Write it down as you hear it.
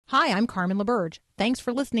Hi, I'm Carmen LaBerge. Thanks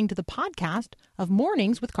for listening to the podcast of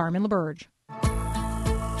Mornings with Carmen LaBerge.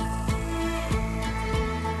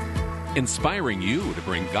 Inspiring you to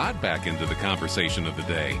bring God back into the conversation of the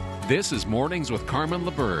day. This is Mornings with Carmen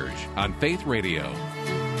LaBerge on Faith Radio.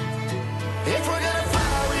 If we're gonna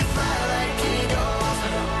fly, we fly like eagles.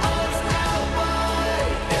 Arms out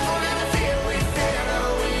wide. If we're gonna fear, we fear no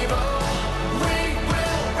evil. We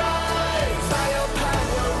will rise. By your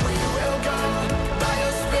power, we will go. By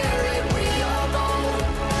your spirit, we are bold.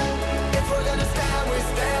 If we're gonna stand, we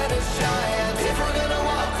stand as giants. If we're gonna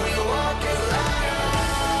walk, we walk as lions.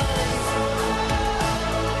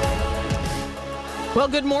 Well,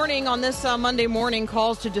 good morning. On this Monday morning,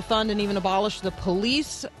 calls to defund and even abolish the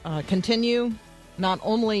police continue, not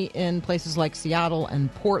only in places like Seattle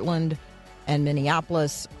and Portland and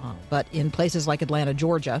Minneapolis, but in places like Atlanta,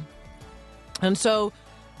 Georgia. And so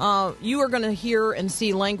you are going to hear and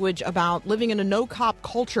see language about living in a no-cop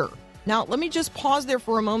culture. Now, let me just pause there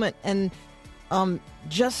for a moment and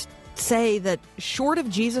just say that short of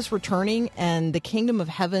Jesus returning and the kingdom of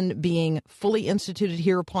heaven being fully instituted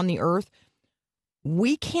here upon the earth,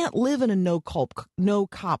 we can't live in a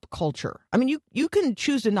no-cop culture. I mean, you can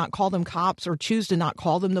choose to not call them cops or choose to not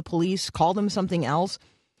call them the police, call them something else.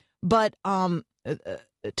 But to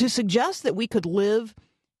suggest that we could live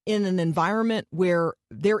in an environment where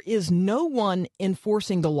there is no one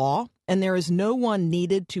enforcing the law and there is no one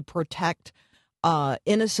needed to protect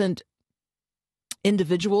innocent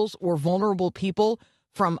individuals or vulnerable people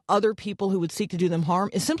from other people who would seek to do them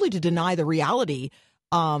harm is simply to deny the reality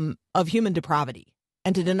of human depravity.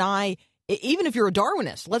 And to deny, even if you're a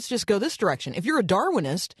Darwinist, let's just go this direction. If you're a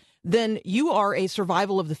Darwinist, then you are a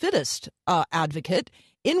survival of the fittest advocate,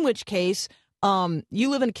 in which case you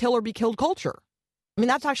live in a kill or be killed culture. I mean,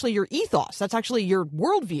 that's actually your ethos. That's actually your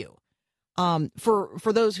worldview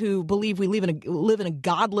for those who believe we live in a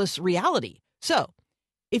godless reality. So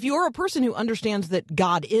if you're a person who understands that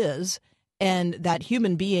God is and that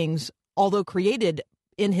human beings, although created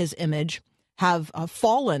in his image, have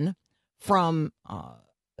fallen from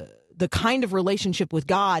the kind of relationship with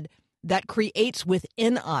God that creates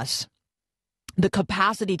within us the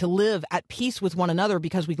capacity to live at peace with one another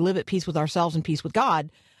because we live at peace with ourselves and peace with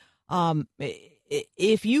God.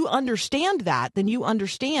 If you understand that, then you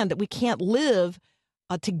understand that we can't live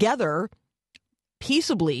together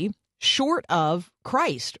peaceably short of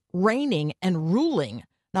Christ reigning and ruling,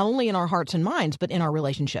 not only in our hearts and minds, but in our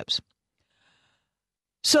relationships.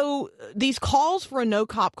 So these calls for a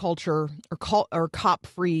no-cop culture or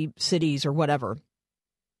cop-free cities or whatever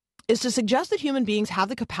is to suggest that human beings have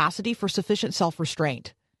the capacity for sufficient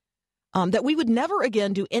self-restraint, that we would never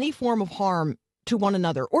again do any form of harm to one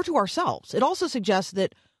another or to ourselves. It also suggests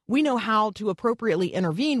that we know how to appropriately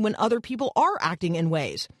intervene when other people are acting in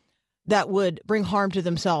ways that would bring harm to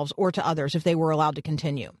themselves or to others if they were allowed to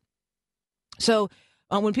continue. So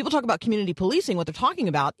when people talk about community policing, what they're talking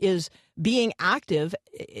about is being active,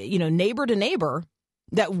 neighbor to neighbor,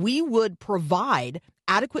 that we would provide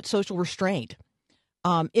adequate social restraint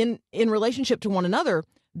in relationship to one another,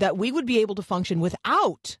 that we would be able to function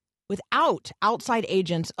without outside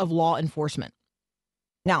agents of law enforcement.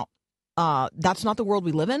 Now, that's not the world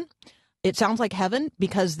we live in. It sounds like heaven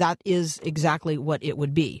because that is exactly what it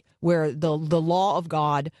would be, where the law of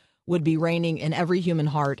God would be reigning in every human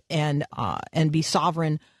heart and be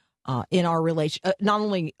sovereign in our relation, not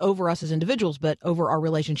only over us as individuals, but over our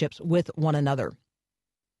relationships with one another.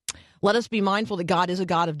 Let us be mindful that God is a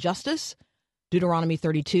God of justice, Deuteronomy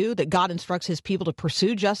 32, that God instructs his people to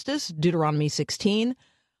pursue justice, Deuteronomy 16,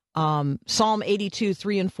 Psalm 82,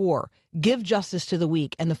 3 and 4, give justice to the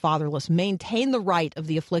weak and the fatherless, maintain the right of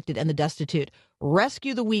the afflicted and the destitute,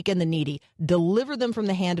 rescue the weak and the needy, deliver them from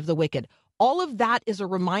the hand of the wicked. All of that is a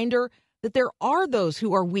reminder that there are those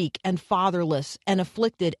who are weak and fatherless and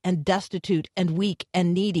afflicted and destitute and weak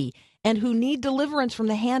and needy and who need deliverance from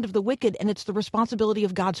the hand of the wicked. And it's the responsibility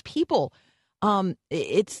of God's people.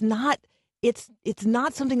 It's not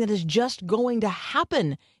something that is just going to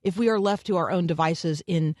happen if we are left to our own devices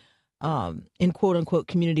in quote unquote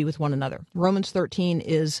community with one another. Romans 13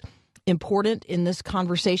 is important in this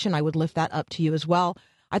conversation. I would lift that up to you as well.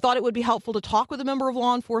 I thought it would be helpful to talk with a member of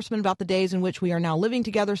law enforcement about the days in which we are now living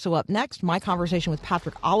together. So up next, my conversation with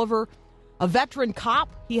Patrick Oliver, a veteran cop.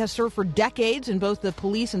 He has served for decades in both the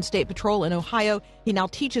police and state patrol in Ohio. He now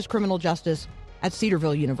teaches criminal justice at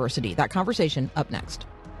Cedarville University. That conversation up next.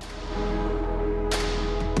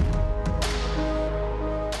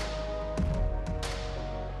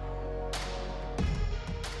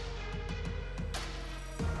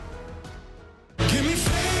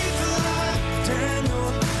 Daniel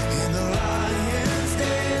in the lion's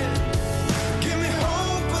den. Give me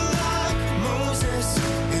hope.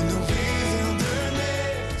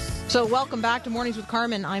 So welcome back to Mornings with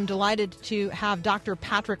Carmen. I'm delighted to have Dr.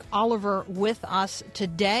 Patrick Oliver with us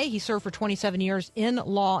today. He served for 27 years in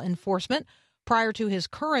law enforcement prior to his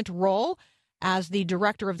current role as the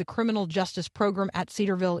director of the Criminal Justice Program at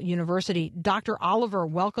Cedarville University. Dr. Oliver,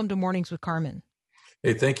 welcome to Mornings with Carmen.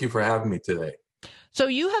 Hey, thank you for having me today. So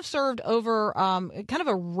you have served over kind of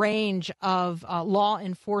a range of law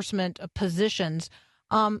enforcement positions.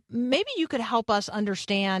 Maybe you could help us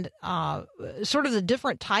understand sort of the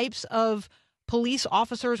different types of police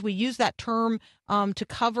officers. We use that term to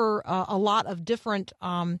cover a lot of different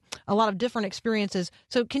experiences.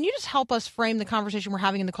 So can you just help us frame the conversation we're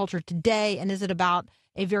having in the culture today? And is it about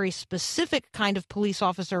a very specific kind of police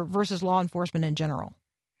officer versus law enforcement in general?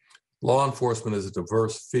 Law enforcement is a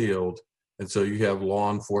diverse field. And so you have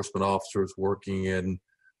law enforcement officers working in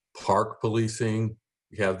park policing.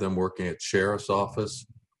 You have them working at sheriff's office,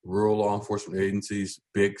 rural law enforcement agencies,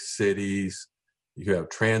 big cities. You have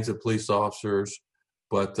transit police officers.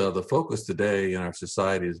 But the focus today in our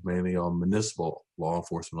society is mainly on municipal law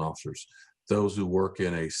enforcement officers, those who work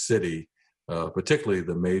in a city, particularly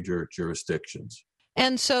the major jurisdictions.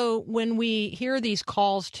 And so when we hear these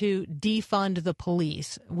calls to defund the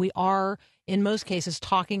police, we are, in most cases,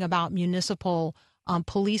 talking about municipal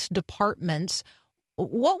police departments.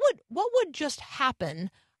 What would just happen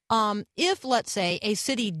if, let's say, a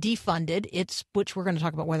city defunded its, which we're going to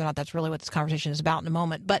talk about whether or not that's really what this conversation is about in a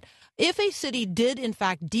moment, but if a city did, in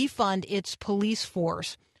fact, defund its police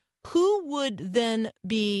force, who would then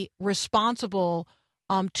be responsible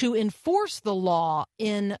to enforce the law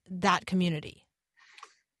in that community?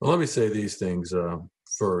 Well, let me say these things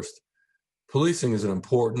first. Policing is an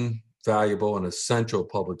important, valuable, and essential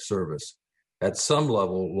public service. At some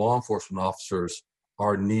level, law enforcement officers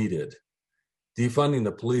are needed. Defunding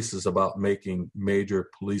the police is about making major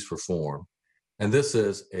police reform, and this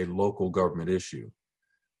is a local government issue.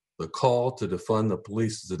 The call to defund the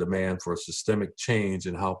police is a demand for a systemic change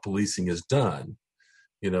in how policing is done.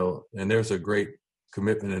 And there's a great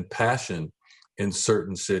commitment and passion in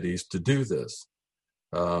certain cities to do this.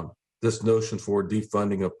 This notion for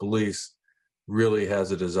defunding of police really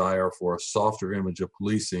has a desire for a softer image of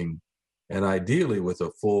policing, and ideally with a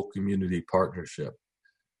full community partnership.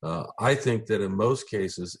 I think that in most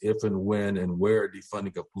cases, if and when and where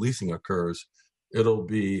defunding of policing occurs, it'll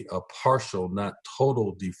be a partial, not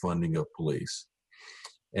total defunding of police.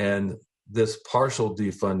 And this partial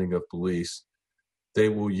defunding of police, they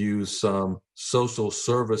will use some social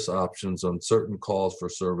service options on certain calls for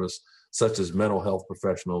service, such as mental health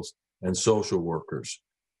professionals and social workers.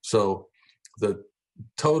 So the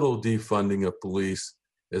total defunding of police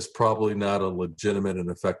is probably not a legitimate and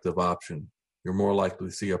effective option. You're more likely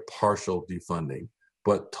to see a partial defunding,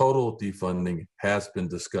 but total defunding has been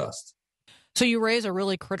discussed. So you raise a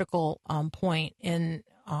really critical point in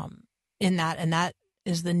that, and that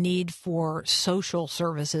is the need for social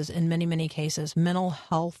services in many, many cases, mental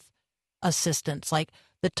health assistance. Like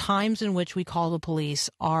the times in which we call the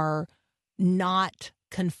police are not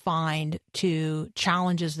confined to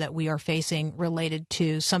challenges that we are facing related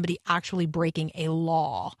to somebody actually breaking a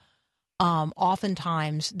law.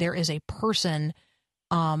 Oftentimes there is a person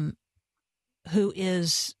who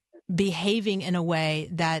is behaving in a way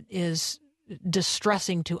that is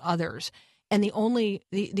distressing to others. And the only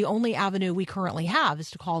avenue we currently have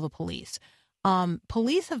is to call the police.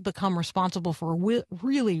 Police have become responsible for a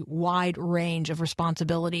really wide range of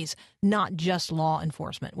responsibilities, not just law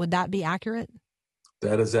enforcement. Would that be accurate?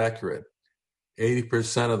 That is accurate.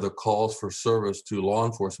 80% of the calls for service to law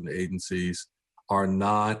enforcement agencies are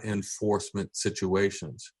non-enforcement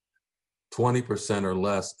situations. 20% or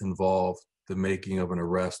less involve the making of an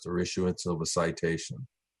arrest or issuance of a citation.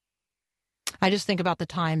 I just think about the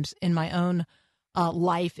times in my own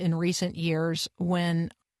life in recent years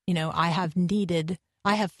when, I have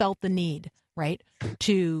felt the need, right,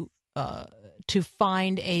 to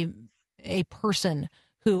find a person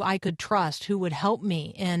who I could trust, who would help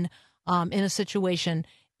me in a situation,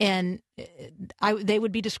 and they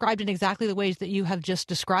would be described in exactly the ways that you have just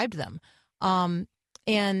described them.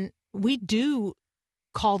 And we do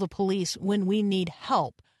call the police when we need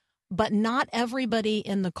help, but not everybody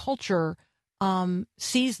in the culture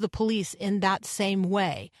sees the police in that same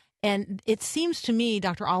way. And it seems to me,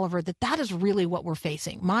 Dr. Oliver, that is really what we're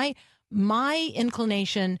facing. My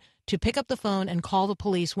inclination to pick up the phone and call the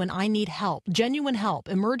police when I need help, genuine help,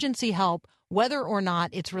 emergency help, whether or not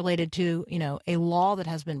it's related to, a law that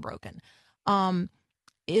has been broken,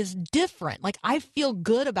 is different. Like, I feel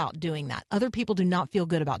good about doing that. Other people do not feel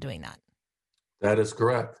good about doing that. That is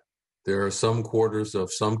correct. There are some quarters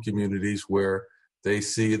of some communities where they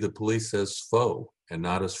see the police as foe and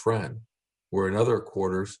not as friend, where in other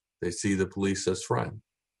quarters, They see the police as friend.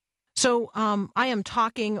 So I am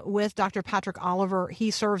talking with Dr. Patrick Oliver. He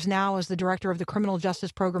serves now as the director of the criminal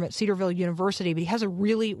justice program at Cedarville University, but he has a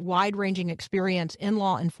really wide-ranging experience in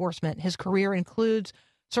law enforcement. His career includes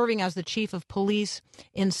serving as the chief of police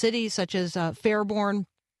in cities such as Fairborn,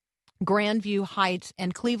 Grandview Heights,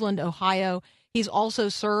 and Cleveland, Ohio. He's also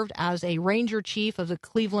served as a ranger chief of the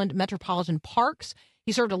Cleveland Metropolitan Parks.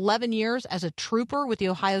 He served 11 years as a trooper with the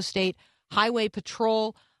Ohio State Highway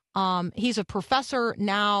Patrol. He's a professor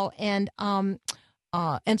now and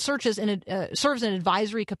serves in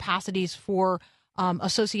advisory capacities for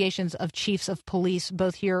associations of chiefs of police,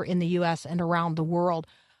 both here in the U.S. and around the world.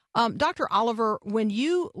 Dr. Oliver, when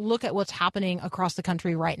you look at what's happening across the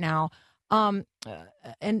country right now, and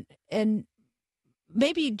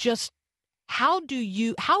maybe just how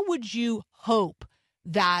would you hope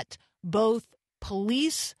that both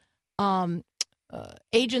police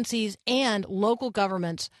agencies and local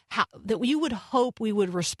governments, that you would hope we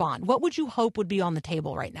would respond? What would you hope would be on the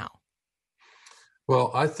table right now?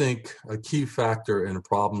 Well, I think a key factor in the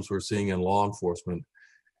problems we're seeing in law enforcement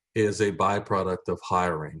is a byproduct of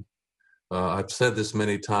hiring. I've said this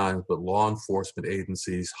many times, but law enforcement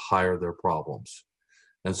agencies hire their problems.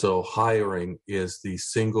 And so hiring is the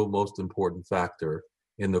single most important factor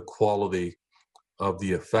in the quality of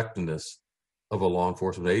the effectiveness of a law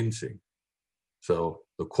enforcement agency. So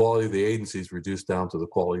the quality of the agency is reduced down to the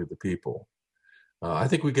quality of the people. I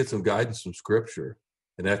think we get some guidance from Scripture.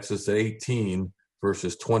 In Exodus 18,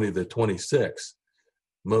 verses 20 to 26,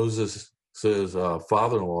 Moses'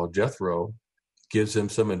 father-in-law, Jethro, gives him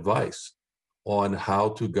some advice on how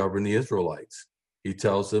to govern the Israelites. He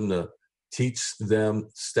tells them to teach them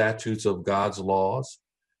statutes of God's laws,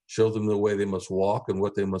 show them the way they must walk and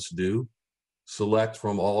what they must do, select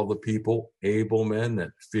from all the people able men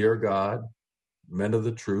that fear God, men of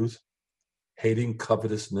the truth, hating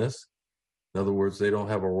covetousness. In other words, they don't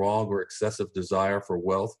have a wrong or excessive desire for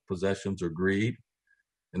wealth, possessions, or greed.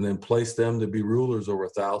 And then place them to be rulers over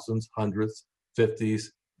thousands, hundreds,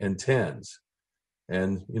 fifties, and tens.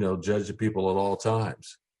 And, judge the people at all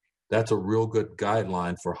times. That's a real good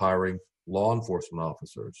guideline for hiring law enforcement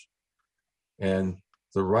officers. And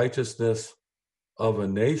the righteousness of a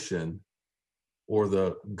nation, or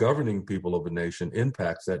the governing people of a nation,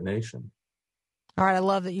 impacts that nation. All right. I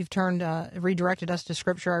love that you've redirected us to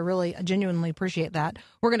Scripture. I genuinely appreciate that.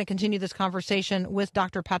 We're going to continue this conversation with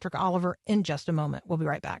Dr. Patrick Oliver in just a moment. We'll be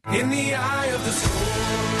right back. In the eye of the storm,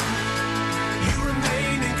 you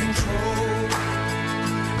remain in control.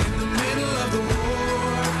 In the middle of the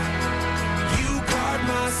war, you guard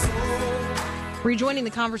my soul. Rejoining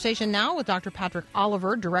the conversation now with Dr. Patrick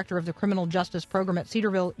Oliver, director of the criminal justice program at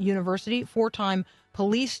Cedarville University, four-time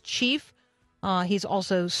police chief. He's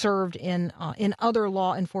also served in other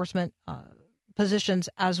law enforcement positions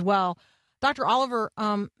as well. Dr. Oliver,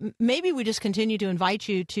 maybe we just continue to invite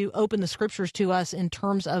you to open the Scriptures to us in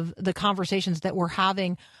terms of the conversations that we're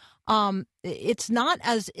having. It's not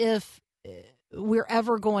as if we're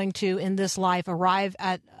ever going to, in this life, arrive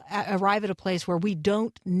at a place where we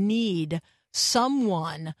don't need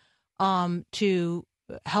someone to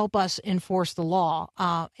help us enforce the law,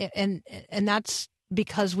 and that's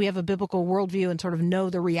because we have a biblical worldview and sort of know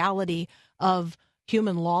the reality of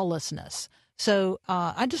human lawlessness. So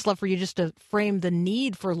I'd just love for you just to frame the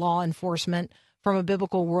need for law enforcement from a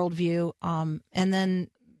biblical worldview, and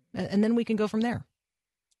then we can go from there.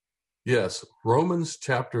 Yes. Romans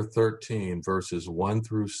chapter 13, verses 1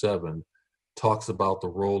 through 7 talks about the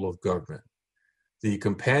role of government. The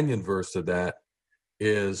companion verse to that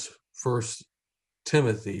is 1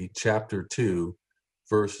 Timothy chapter 2,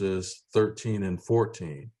 verses 13 and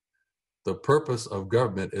 14. The purpose of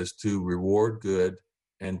government is to reward good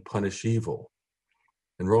and punish evil.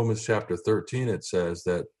 In Romans chapter 13, it says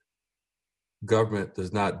that government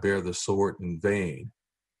does not bear the sword in vain.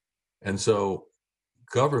 And so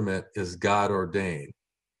government is God ordained.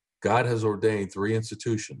 God has ordained three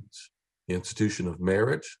institutions: the institution of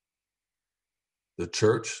marriage, the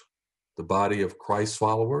church, the body of Christ's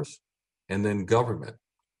followers, and then government.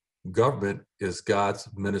 Government is God's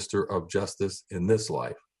minister of justice in this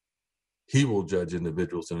life. He will judge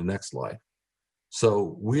individuals in the next life.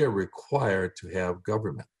 So we are required to have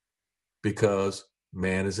government because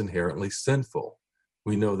man is inherently sinful.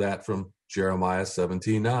 We know that from Jeremiah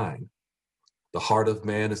 17:9. The heart of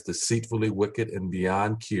man is deceitfully wicked and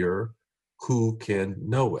beyond cure. Who can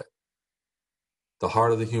know it? The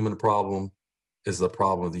heart of the human problem is the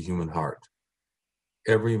problem of the human heart.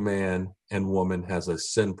 Every man and woman has a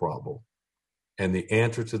sin problem. And the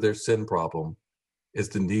answer to their sin problem is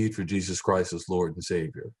the need for Jesus Christ as Lord and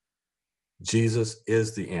Savior. Jesus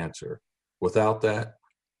is the answer. Without that,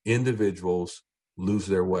 individuals lose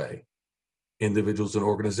their way. Individuals and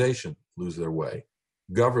organizations lose their way.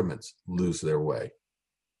 Governments lose their way.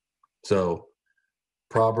 So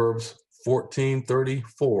Proverbs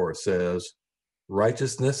 14:34 says,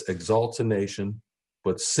 righteousness exalts a nation,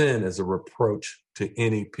 but sin is a reproach to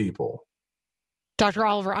any people. Dr.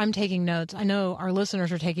 Oliver, I'm taking notes. I know our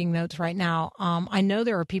listeners are taking notes right now. I know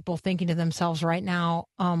there are people thinking to themselves right now,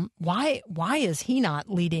 why is he not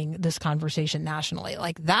leading this conversation nationally?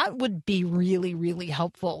 Like, that would be really, really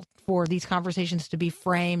helpful for these conversations to be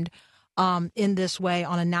framed in this way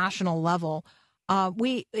on a national level.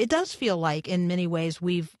 It does feel like in many ways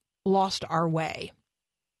we've lost our way,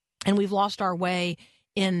 and we've lost our way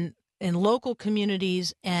in local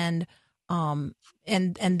communities, and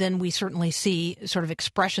then we certainly see sort of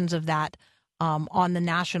expressions of that on the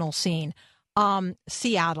national scene.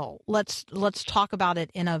 Seattle, let's talk about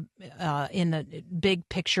it in a big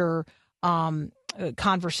picture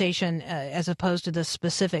conversation as opposed to the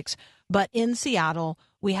specifics. But in Seattle,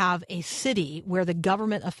 we have a city where the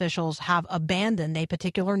government officials have abandoned a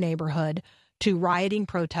particular neighborhood to rioting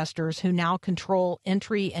protesters who now control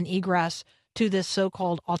entry and egress to this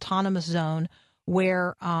so-called autonomous zone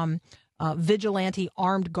where vigilante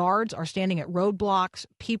armed guards are standing at roadblocks.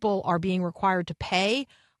 People are being required to pay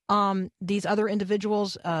these other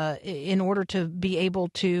individuals in order to be able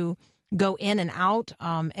to go in and out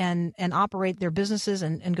and operate their businesses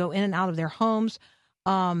and go in and out of their homes.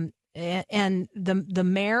 And the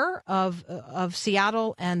mayor of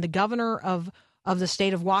Seattle and the governor of the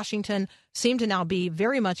state of Washington seem to now be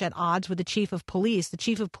very much at odds with the chief of police. The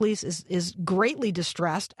chief of police is greatly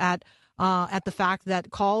distressed at the fact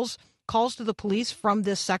that calls to the police from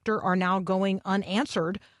this sector are now going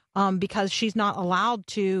unanswered because she's not allowed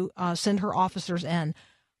to send her officers in.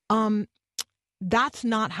 That's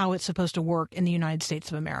not how it's supposed to work in the United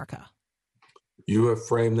States of America. You have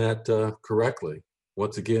framed that correctly.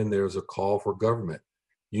 Once again, there's a call for government.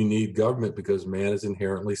 You need government because man is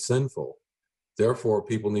inherently sinful. Therefore,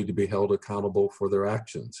 people need to be held accountable for their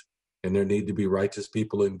actions. And there need to be righteous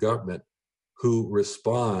people in government who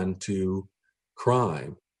respond to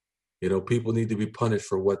crime. You know, people need to be punished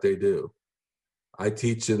for what they do. I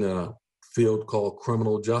teach in a field called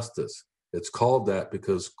criminal justice. It's called that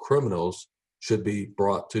because criminals should be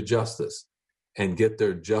brought to justice and get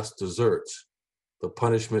their just deserts. The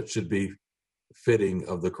punishment should be fitting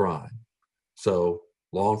of the crime. So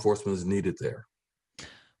law enforcement is needed there.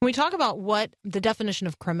 When we talk about what the definition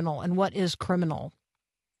of criminal and what is criminal,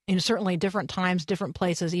 in certainly different times, different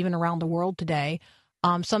places, even around the world today,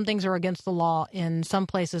 some things are against the law in some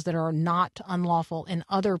places that are not unlawful in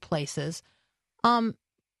other places.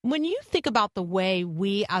 When you think about the way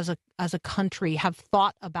we as a country have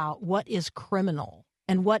thought about what is criminal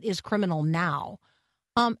and what is criminal now,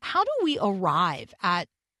 how do we arrive at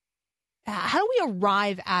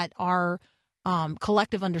our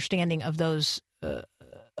collective understanding of those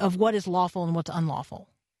of what is lawful and what's unlawful?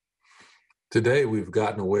 Today, we've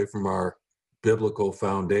gotten away from our biblical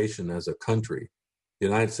foundation as a country. The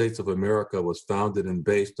United States of America was founded and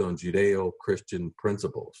based on Judeo-Christian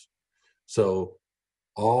principles. So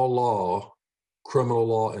all law, criminal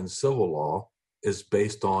law and civil law, is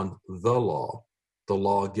based on the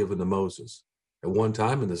law given to Moses. At one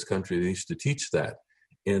time in this country, they used to teach that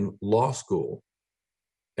in law school.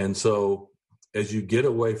 And so as you get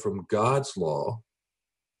away from God's law,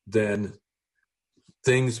 then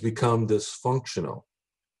things become dysfunctional.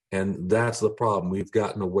 And that's the problem. We've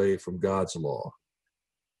gotten away from God's law.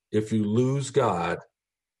 If you lose God,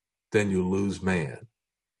 then you lose man.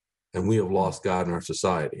 And we have lost God in our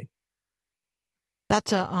society.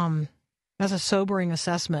 That's a sobering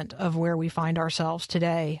assessment of where we find ourselves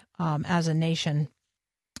today as a nation.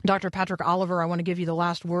 Dr. Patrick Oliver, I want to give you the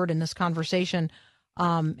last word in this conversation.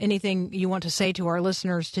 Anything you want to say to our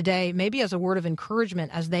listeners today, maybe as a word of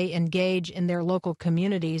encouragement as they engage in their local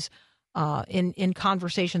communities in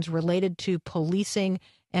conversations related to policing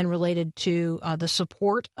and related to the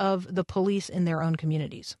support of the police in their own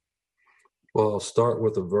communities? Well, I'll start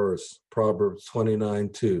with a verse, Proverbs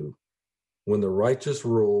 29:2. When the righteous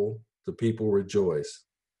rule, the people rejoice.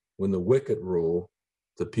 When the wicked rule,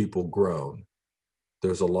 the people groan.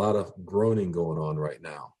 There's a lot of groaning going on right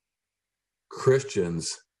now.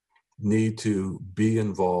 Christians need to be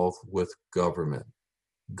involved with government.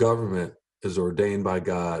 Government is ordained by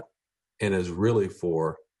God and is really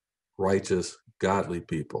for righteous, godly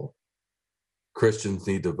people. Christians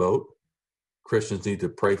need to vote. Christians need to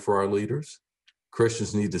pray for our leaders.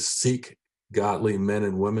 Christians need to seek godly men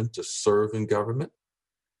and women to serve in government.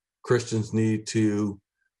 Christians need to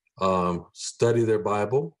study their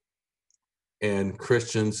Bible And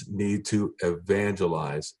Christians need to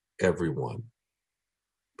evangelize everyone.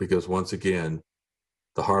 Because once again,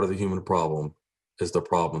 the heart of the human problem is the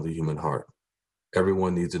problem of the human heart.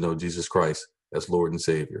 Everyone needs to know Jesus Christ as Lord and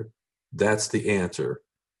Savior. That's the answer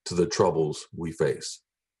to the troubles we face.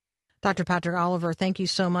 Dr. Patrick Oliver, thank you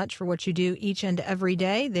so much for what you do each and every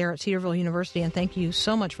day there at Cedarville University, and thank you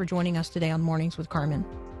so much for joining us today on Mornings with Carmen.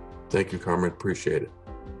 Thank you, Carmen. Appreciate it.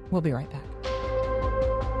 We'll be right back.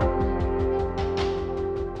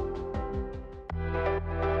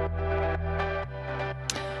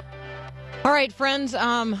 All right, friends,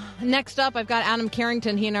 next up, I've got Adam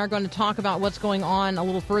Carrington. He and I are going to talk about what's going on a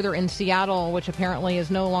little further in Seattle, which apparently is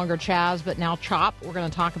no longer Chaz, but now CHOP. We're going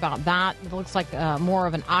to talk about that. It looks like more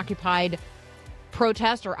of an occupied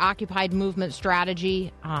protest or occupied movement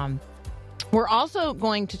strategy. We're also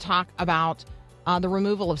going to talk about the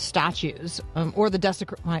removal of statues or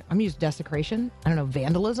the I'm using desecration. I don't know,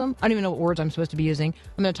 vandalism. I don't even know what words I'm supposed to be using.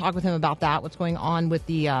 I'm going to talk with him about that, what's going on with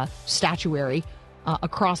the statuary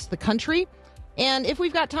across the country. And if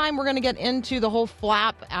we've got time, we're going to get into the whole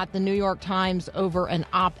flap at the New York Times over an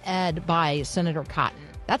op-ed by Senator Cotton.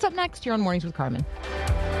 That's up next here on Mornings with Carmen.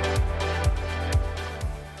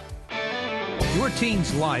 Your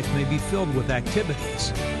teen's life may be filled with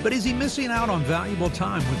activities, but is he missing out on valuable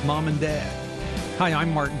time with mom and dad? Hi,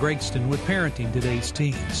 I'm Mark Gregston with Parenting Today's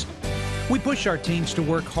Teens. We push our teens to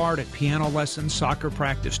work hard at piano lessons, soccer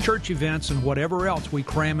practice, church events, and whatever else we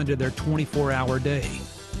cram into their 24-hour day.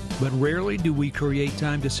 But rarely do we create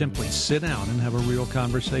time to simply sit down and have a real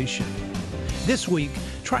conversation. This week,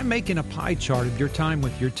 try making a pie chart of your time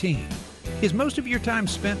with your teen. Is most of your time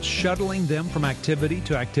spent shuttling them from activity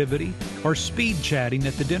to activity or speed chatting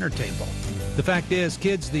at the dinner table? The fact is,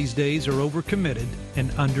 kids these days are overcommitted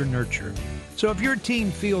and under-nurtured. So if your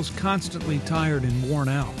teen feels constantly tired and worn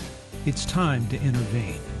out, it's time to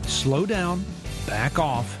intervene. Slow down, back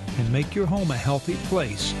off, and make your home a healthy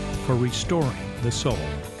place for restoring the soul.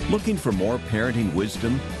 Looking for more parenting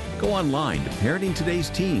wisdom? Go online to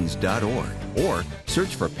parentingtodaysteens.org or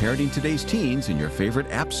search for Parenting Today's Teens in your favorite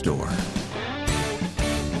app store.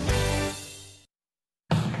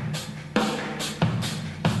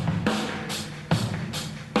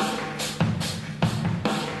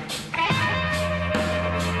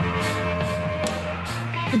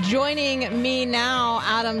 Joining me now,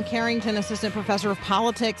 Adam Carrington, Assistant Professor of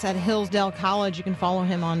Politics at Hillsdale College. You can follow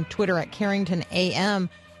him on Twitter at CarringtonAM.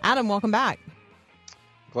 Adam, welcome back.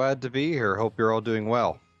 Glad to be here. Hope you're all doing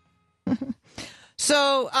well.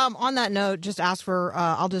 So on that note, just ask for,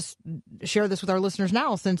 I'll just share this with our listeners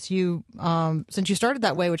now since you started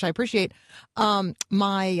that way, which I appreciate.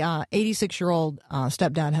 My 86-year-old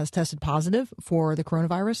stepdad has tested positive for the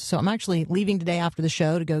coronavirus. So I'm actually leaving today after the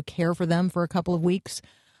show to go care for them for a couple of weeks.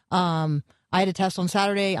 I had a test on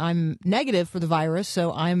Saturday. I'm negative for the virus,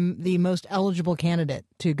 so I'm the most eligible candidate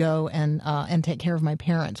to go and take care of my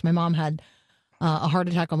parents. My mom had a heart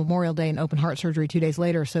attack on Memorial Day and open heart surgery 2 days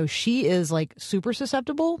later, so she is like super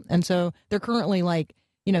susceptible, and so they're currently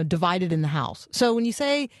divided in the house. So when you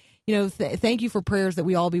say, thank you for prayers that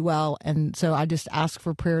we all be well, and so I just ask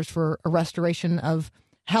for prayers for a restoration of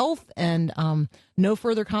health and no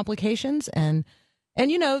further complications, and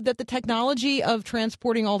that the technology of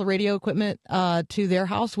transporting all the radio equipment to their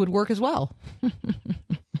house would work as well.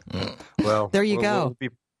 Well, there you go.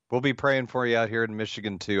 We'll be praying for you out here in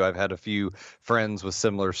Michigan too. I've had a few friends with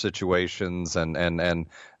similar situations, and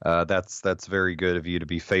that's very good of you to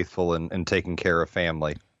be faithful and taking care of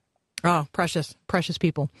family. Oh, precious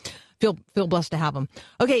people. Feel blessed to have them.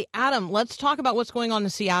 Okay, Adam, let's talk about what's going on in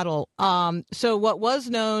Seattle. So what was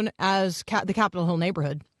known as the Capitol Hill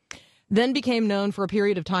neighborhood then became known for a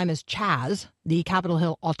period of time as Chaz, the Capitol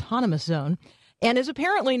Hill Autonomous Zone, and is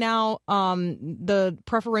apparently now the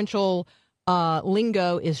preferential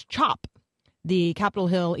lingo is CHOP, the Capitol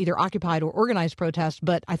Hill either occupied or organized protest,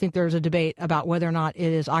 but I think there's a debate about whether or not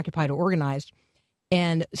it is occupied or organized.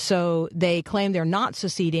 And so they claim they're not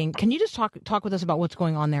seceding. Can you just talk with us about what's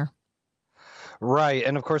going on there? Right,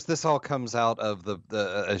 and of course, this all comes out of the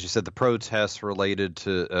as you said, the protests related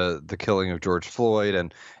to the killing of George Floyd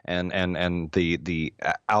and the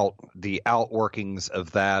outworkings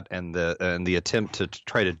of that, and the attempt to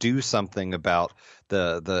try to do something about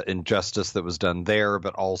the injustice that was done there,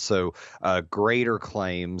 but also greater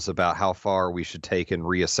claims about how far we should take in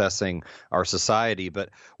reassessing our society. But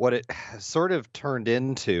what it sort of turned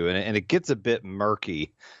into, and it gets a bit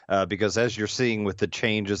murky, because as you're seeing with the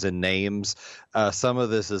changes in names, some of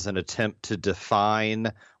this is an attempt to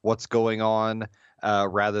define what's going on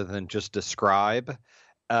rather than just describe.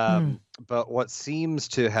 But what seems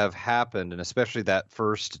to have happened, and especially that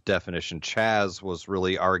first definition Chaz was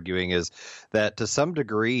really arguing, is that to some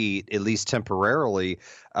degree, at least temporarily,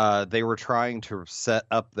 they were trying to set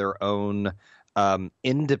up their own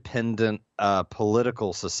independent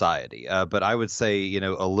political society. But I would say,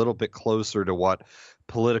 a little bit closer to what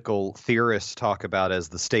political theorists talk about as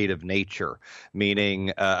the state of nature,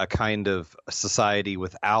 meaning a kind of society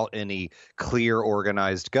without any clear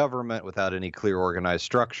organized government, without any clear organized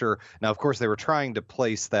structure. Now, of course, they were trying to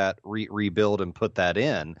place that, rebuild and put that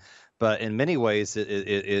in. But in many ways,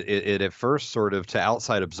 it at first sort of to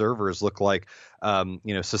outside observers looked like,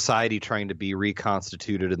 society trying to be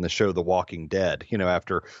reconstituted in the show The Walking Dead,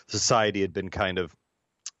 after society had been kind of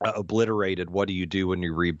obliterated. What do you do when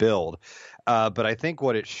you rebuild? But I think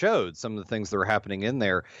what it showed, some of the things that were happening in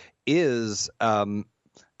there, is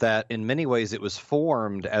that in many ways it was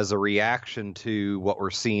formed as a reaction to what we're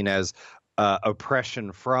seen as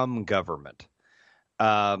oppression from government.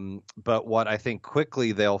 But what I think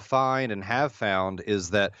quickly they'll find and have found is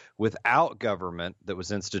that without government that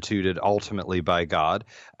was instituted ultimately by God,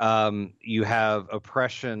 you have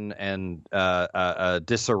oppression and a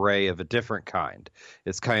disarray of a different kind.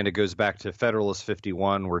 It's kind of goes back to Federalist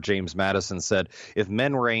 51, where James Madison said, if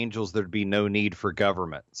men were angels, there'd be no need for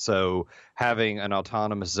government. So having an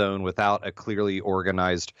autonomous zone without a clearly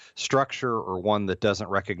organized structure, or one that doesn't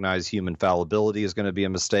recognize human fallibility, is going to be a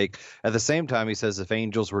mistake. At the same time, he says if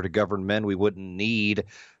angels were to govern men, we wouldn't need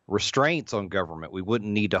restraints on government. We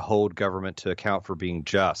wouldn't need to hold government to account for being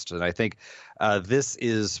just. And I think this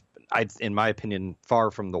is, in my opinion, far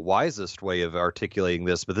from the wisest way of articulating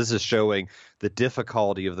this, but this is showing the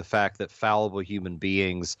difficulty of the fact that fallible human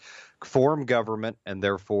beings form government and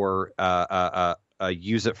therefore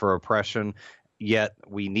use it for oppression. Yet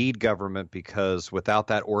we need government because without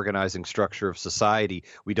that organizing structure of society,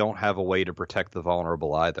 we don't have a way to protect the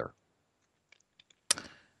vulnerable either.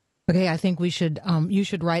 Okay, I think we should. You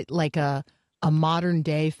should write like a modern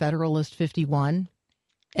day Federalist 51,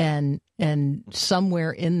 and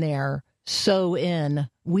somewhere in there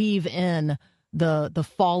weave in the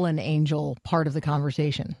fallen angel part of the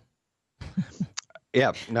conversation.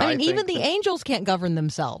 Yeah, no, I mean, even the angels can't govern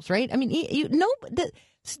themselves, right? I mean, the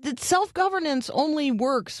self-governance only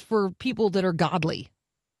works for people that are godly.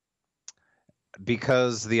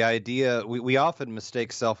 Because the idea, we often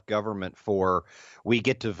mistake self-government for we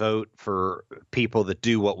get to vote for people that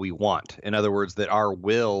do what we want. In other words, that our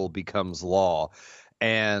will becomes law.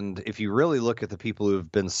 And if you really look at the people who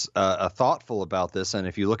have been thoughtful about this, and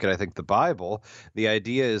if you look at, I think, the Bible, the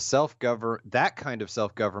idea is that kind of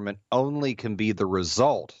self-government only can be the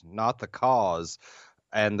result, not the cause.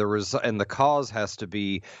 And the cause has to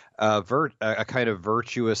be a kind of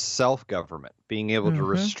virtuous self-government, being able to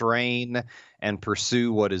restrain and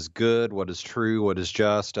pursue what is good, what is true, what is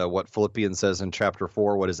just, what Philippians says in chapter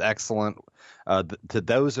 4, what is excellent.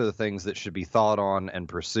 Those are the things that should be thought on and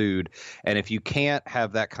pursued. And if you can't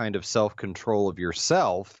have that kind of self-control of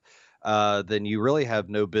yourself, then you really have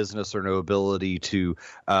no business or no ability to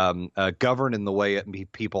govern in the way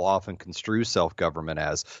people often construe self-government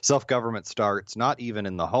as. Self-government starts not even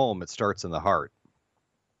in the home, it starts in the heart.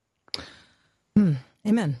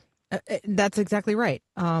 Amen. That's exactly right.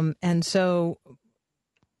 And so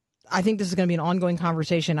I think this is going to be an ongoing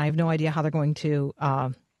conversation. I have no idea how they're going to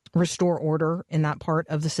restore order in that part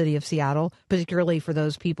of the city of Seattle, particularly for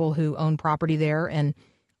those people who own property there and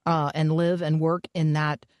live and work in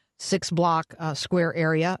that 6-block square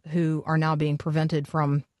area who are now being prevented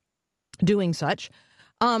from doing such.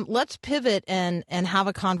 Let's pivot and have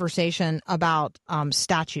a conversation about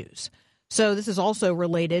statues. So this is also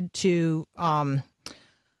related to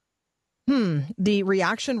the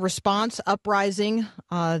reaction, response, uprising.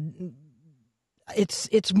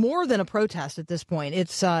 It's more than a protest at this point.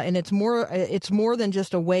 It's more than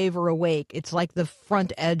just a wave or a wake. It's like the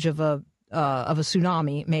front edge of a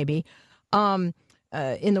tsunami, maybe. In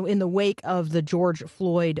the wake of the George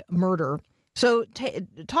Floyd murder. So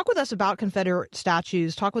talk with us about Confederate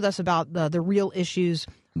statues. Talk with us about the real issues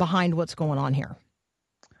behind what's going on here.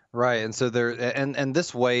 Right, and so and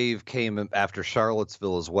this wave came after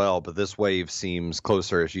Charlottesville as well, but this wave seems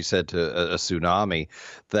closer, as you said, to a tsunami.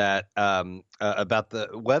 That about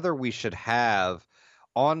whether we should have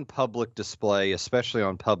on public display, especially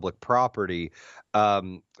on public property,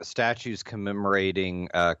 statues commemorating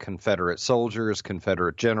Confederate soldiers,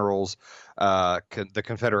 Confederate generals, the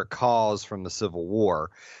Confederate cause from the Civil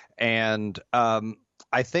War, and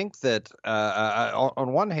I think that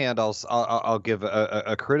on one hand, I'll give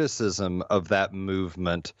a criticism of that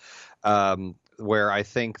movement, where I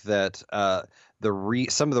think that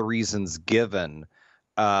some of the reasons given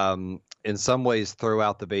in some ways throw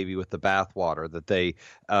out the baby with the bathwater, that they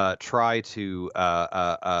try to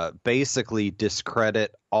basically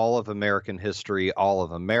discredit all of American history, all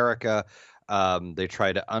of America. They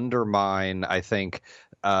try to undermine, I think,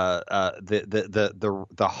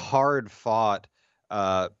 the hard fought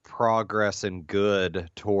progress and good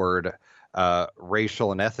toward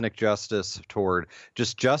racial and ethnic justice, toward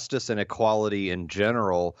just justice and equality in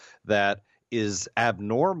general, that is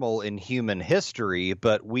abnormal in human history,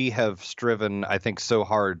 but we have striven, I think, so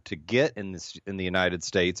hard to get in the United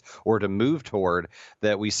States, or to move toward,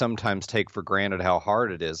 that we sometimes take for granted how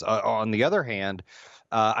hard it is. On the other hand,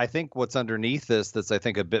 I think what's underneath this, that's I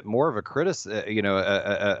think a bit more of a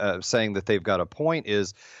saying that they've got a point,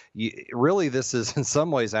 is really this is in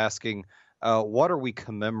some ways asking, what are we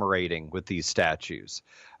commemorating with these statues?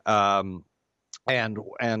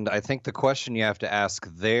 And I think the question you have to ask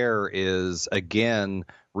there is, again,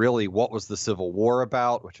 really, what was the Civil War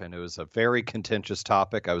about? Which I know is a very contentious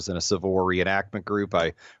topic. I was in a Civil War reenactment group.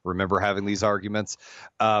 I remember having these arguments.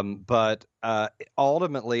 But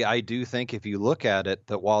ultimately, I do think, if you look at it,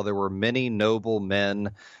 that while there were many noble men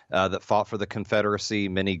that fought for the Confederacy,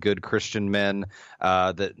 many good Christian men,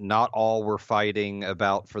 that not all were fighting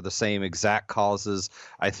for the same exact causes.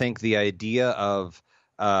 I think the idea of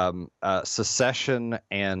secession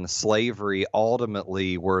and slavery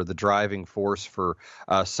ultimately were the driving force for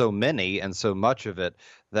so many and so much of it,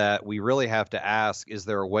 that we really have to ask, is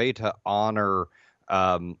there a way to honor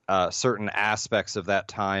certain aspects of that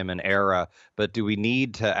time and era, but do we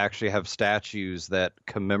need to actually have statues that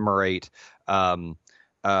commemorate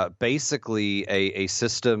basically a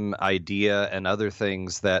system, idea, and other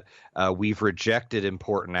things that we've rejected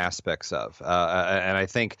important aspects of? And I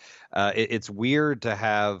think it's weird to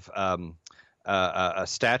have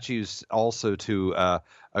statues also to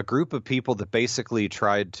a group of people that basically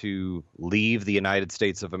tried to leave the United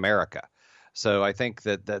States of America. So I think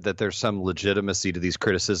that there's some legitimacy to these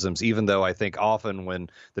criticisms, even though I think often when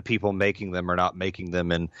the people making them are not making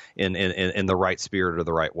them in the right spirit or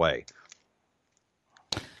the right way.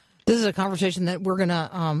 This is a conversation that we're going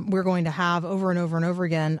to have over and over and over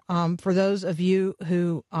again. For those of you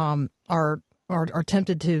who are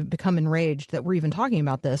tempted to become enraged that we're even talking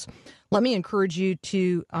about this, let me encourage you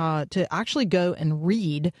to actually go and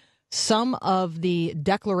read some of the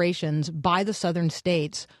declarations by the Southern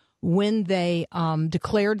states when they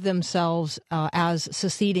declared themselves as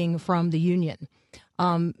seceding from the Union.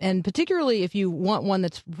 And particularly if you want one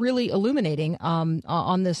that's really illuminating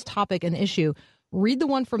on this topic and issue, read the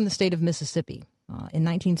one from the state of Mississippi in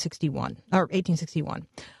 1961 or 1861.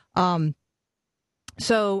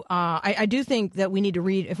 So I do think that we need to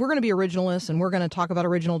read, if we're going to be originalists and we're going to talk about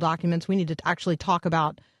original documents, we need to actually talk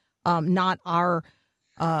about not our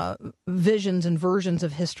visions and versions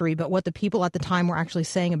of history, but what the people at the time were actually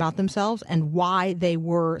saying about themselves and why they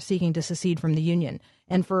were seeking to secede from the Union.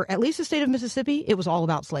 And for at least the state of Mississippi, it was all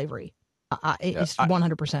about slavery. It's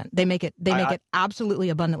 100%. They make it absolutely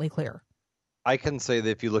abundantly clear. I can say that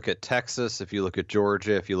if you look at Texas, if you look at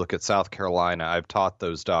Georgia, if you look at South Carolina, I've taught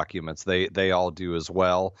those documents. They all do as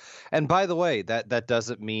well. And by the way, that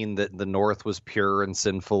doesn't mean that the North was pure and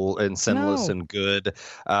sinful and sinless and good.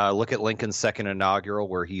 Look at Lincoln's second inaugural,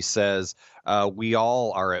 where he says, we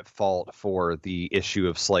all are at fault for the issue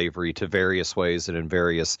of slavery to various ways and in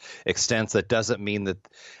various extents. That doesn't mean,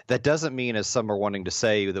 as some are wanting to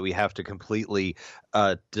say, that we have to completely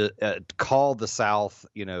call the South,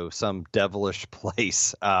 some devilish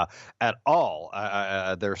place at all.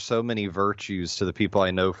 There's so many virtues to the people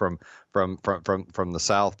I know from the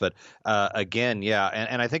South. But again, yeah.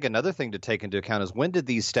 And I think another thing to take into account is, when did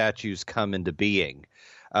these statues come into being?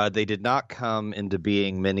 They did not come into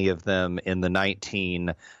being, many of them, in the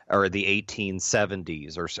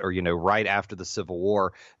 1870s or right after the Civil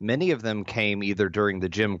War. Many of them came either during the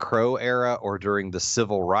Jim Crow era or during the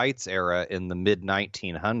Civil Rights era in the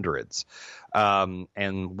mid-1900s.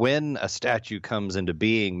 And when a statue comes into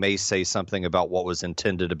being may say something about what was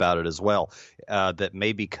intended about it as well, that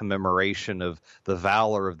maybe commemoration of the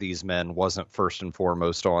valor of these men wasn't first and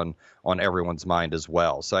foremost on everyone's mind as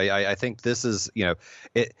well. So I think this is,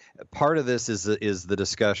 part of this is the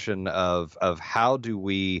discussion of how do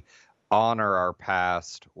we honor our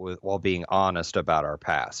past while being honest about our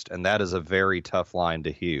past. And that is a very tough line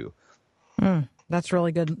to hew. That's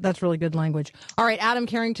really good. That's really good language. All right, Adam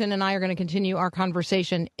Carrington and I are going to continue our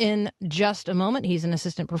conversation in just a moment. He's an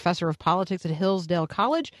assistant professor of politics at Hillsdale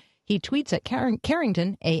College. He tweets at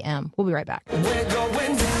Carrington AM. We'll be right back. We're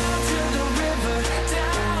going down to the river,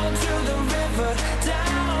 down to the river,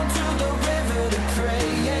 down to the river to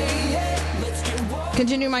pray. Let's get walking.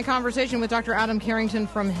 Continue my conversation with Dr. Adam Carrington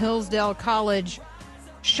from Hillsdale College.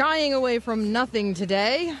 Shying away from nothing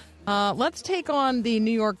today. Let's take on the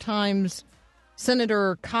New York Times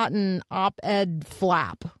Senator Cotton op-ed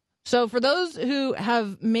flap. So for those who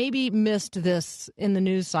have maybe missed this in the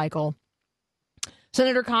news cycle,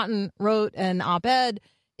 Senator Cotton wrote an op-ed.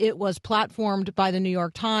 It was platformed by the New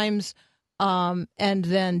York Times and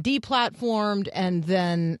then deplatformed, and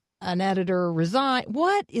then an editor resigned.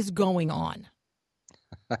 What is going on?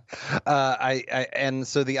 And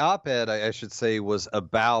so the op-ed, I should say, was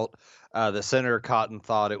about the Senator Cotton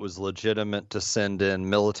thought it was legitimate to send in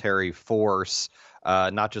military force,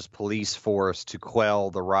 not just police force, to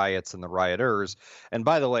quell the riots and the rioters. And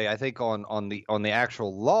by the way, I think on the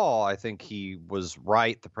actual law, I think he was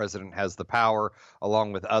right. The president has the power,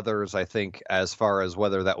 along with others. I think as far as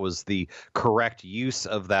whether that was the correct use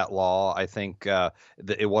of that law, I think that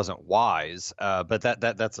it wasn't wise. But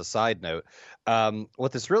that's a side note.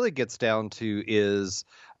 What this really gets down to is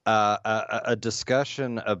a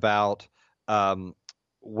discussion about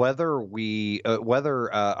whether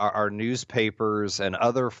our newspapers and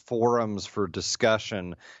other forums for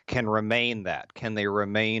discussion can remain that. Can they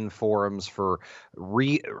remain forums for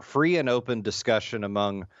free and open discussion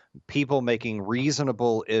among people making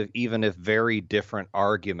reasonable, even if very different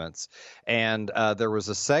arguments? And there was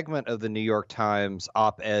a segment of the New York Times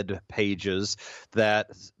op-ed pages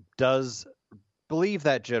that does believe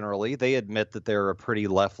that generally. They admit that they're a pretty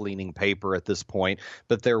left-leaning paper at this point,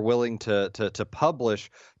 but they're willing to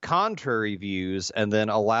publish contrary views and then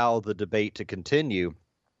allow the debate to continue.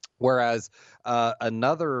 Whereas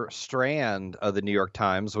another strand of the New York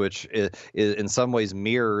Times, which is in some ways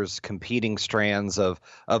mirrors competing strands of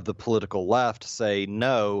the political left, say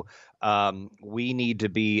no, we need to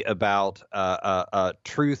be about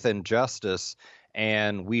truth and justice.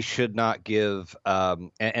 And we should not give,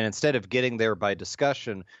 and instead of getting there by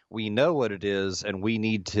discussion, we know what it is, and we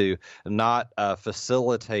need to not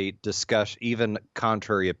facilitate discussion, even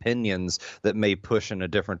contrary opinions that may push in a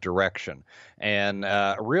different direction. And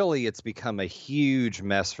really, it's become a huge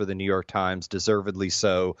mess for the New York Times, deservedly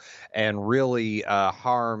so, and really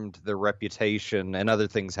harmed their reputation, and other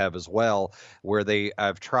things have as well, where they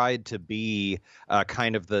have tried to be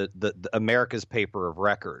kind of the America's paper of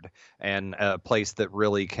record, and a place that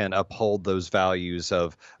really can uphold those values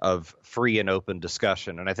of free and open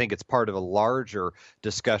discussion. And I think it's part of a larger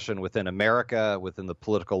discussion within America, within the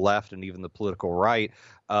political left and even the political right,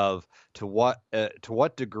 of to what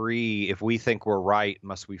degree, if we think we're right,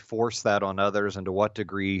 must we force that on others, and to what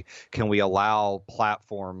degree can we allow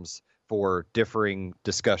platforms for differing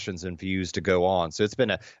discussions and views to go on. So it's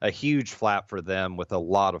been a huge flap for them with a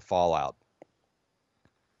lot of fallout.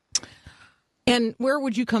 And where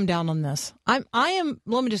would you come down on this? I am.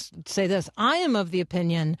 Let me just say this. I am of the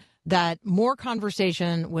opinion that more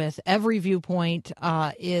conversation with every viewpoint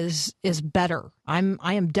is better. I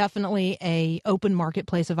am definitely a open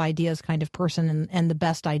marketplace of ideas kind of person, and the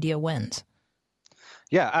best idea wins.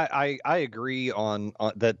 Yeah, I agree on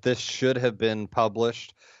that. This should have been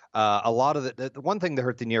published. A lot of the one thing that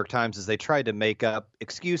hurt the New York Times is they tried to make up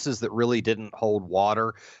excuses that really didn't hold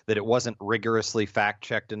water, that it wasn't rigorously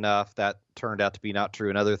fact-checked enough. That turned out to be not true,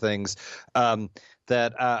 and other things.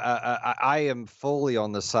 That I am fully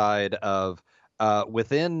on the side of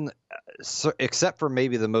within, except for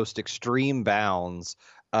maybe the most extreme bounds,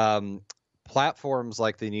 platforms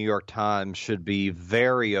like the New York Times should be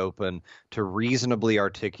very open to reasonably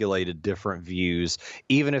articulated different views,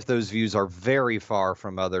 even if those views are very far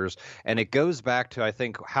from others. And it goes back to, I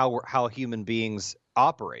think, how human beings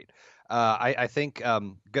operate. I think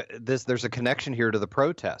there's a connection here to the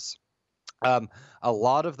protests. A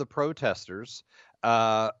lot of the protesters,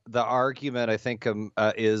 the argument, I think,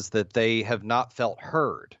 is that they have not felt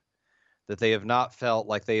heard, that they have not felt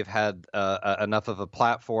like they've had enough of a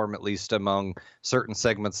platform, at least among certain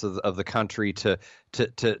segments of the country, to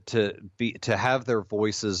have their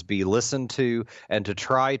voices be listened to, and to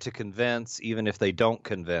try to convince, even if they don't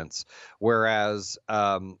convince. Whereas,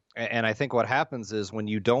 and I think what happens is when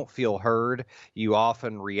you don't feel heard, you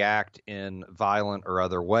often react in violent or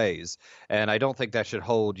other ways. And I don't think that should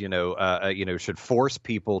hold, should force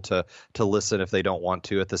people to listen if they don't want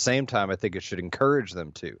to. At the same time, I think it should encourage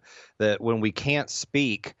them to. That when we can't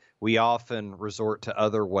speak, we often resort to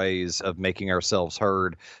other ways of making ourselves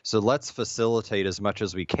heard. So let's facilitate as much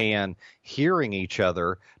as we can hearing each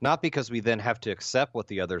other, not because we then have to accept what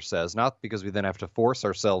the other says, not because we then have to force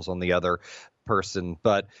ourselves on the other person,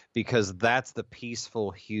 but because that's the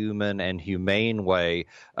peaceful, human, and humane way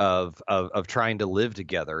of trying to live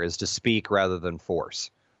together, is to speak rather than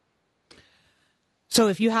force. So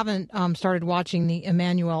if you haven't started watching the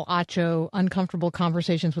Emmanuel Acho Uncomfortable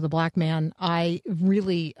Conversations with a Black Man, I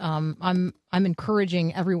really I'm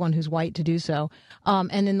encouraging everyone who's white to do so.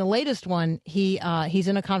 And in the latest one, he's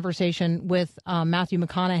in a conversation with Matthew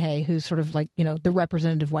McConaughey, who's sort of like, you know, the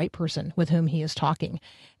representative white person with whom he is talking.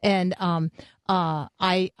 And Matthew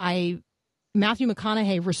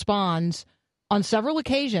McConaughey responds on several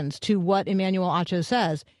occasions to what Emmanuel Acho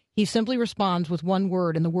says. He simply responds with one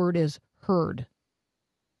word, and the word is heard.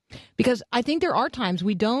 Because I think there are times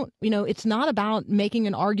we don't, you know, it's not about making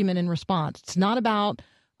an argument in response. It's not about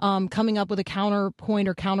coming up with a counterpoint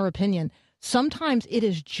or counter opinion. Sometimes it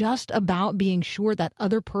is just about being sure that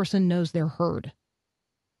other person knows they're heard.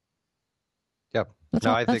 Yep.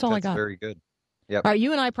 I think that's got. very good. Yep. All right,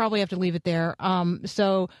 you and I probably have to leave it there.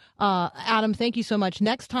 So, Adam, thank you so much.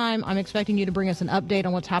 Next time, I'm expecting you to bring us an update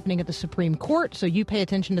on what's happening at the Supreme Court, so you pay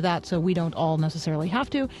attention to that so we don't all necessarily have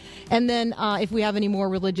to. And then if we have any more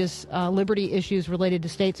religious liberty issues related to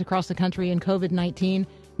states across the country and COVID-19,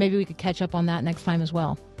 maybe we could catch up on that next time as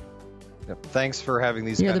well. Yep. Thanks for having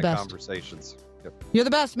these kind of conversations. Yep. You're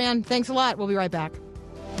the best, man. Thanks a lot. We'll be right back.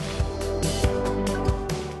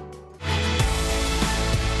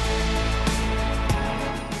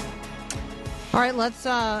 All right, let's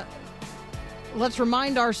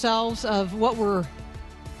remind ourselves of what we're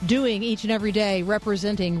doing each and every day,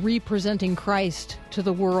 representing Christ to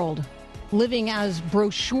the world, living as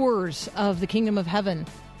brochures of the kingdom of heaven.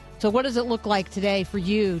 So what does it look like today for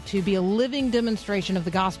you to be a living demonstration of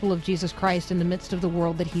the gospel of Jesus Christ in the midst of the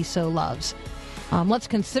world that he so loves? Let's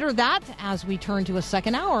consider that as we turn to a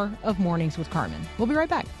second hour of Mornings with Carmen. We'll be right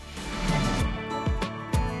back.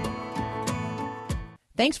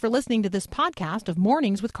 Thanks for listening to this podcast of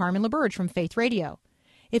Mornings with Carmen LaBerge from Faith Radio.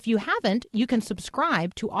 If you haven't, you can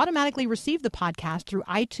subscribe to automatically receive the podcast through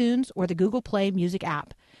iTunes or the Google Play Music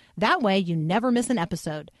app. That way, you never miss an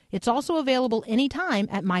episode. It's also available anytime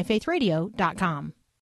at myfaithradio.com.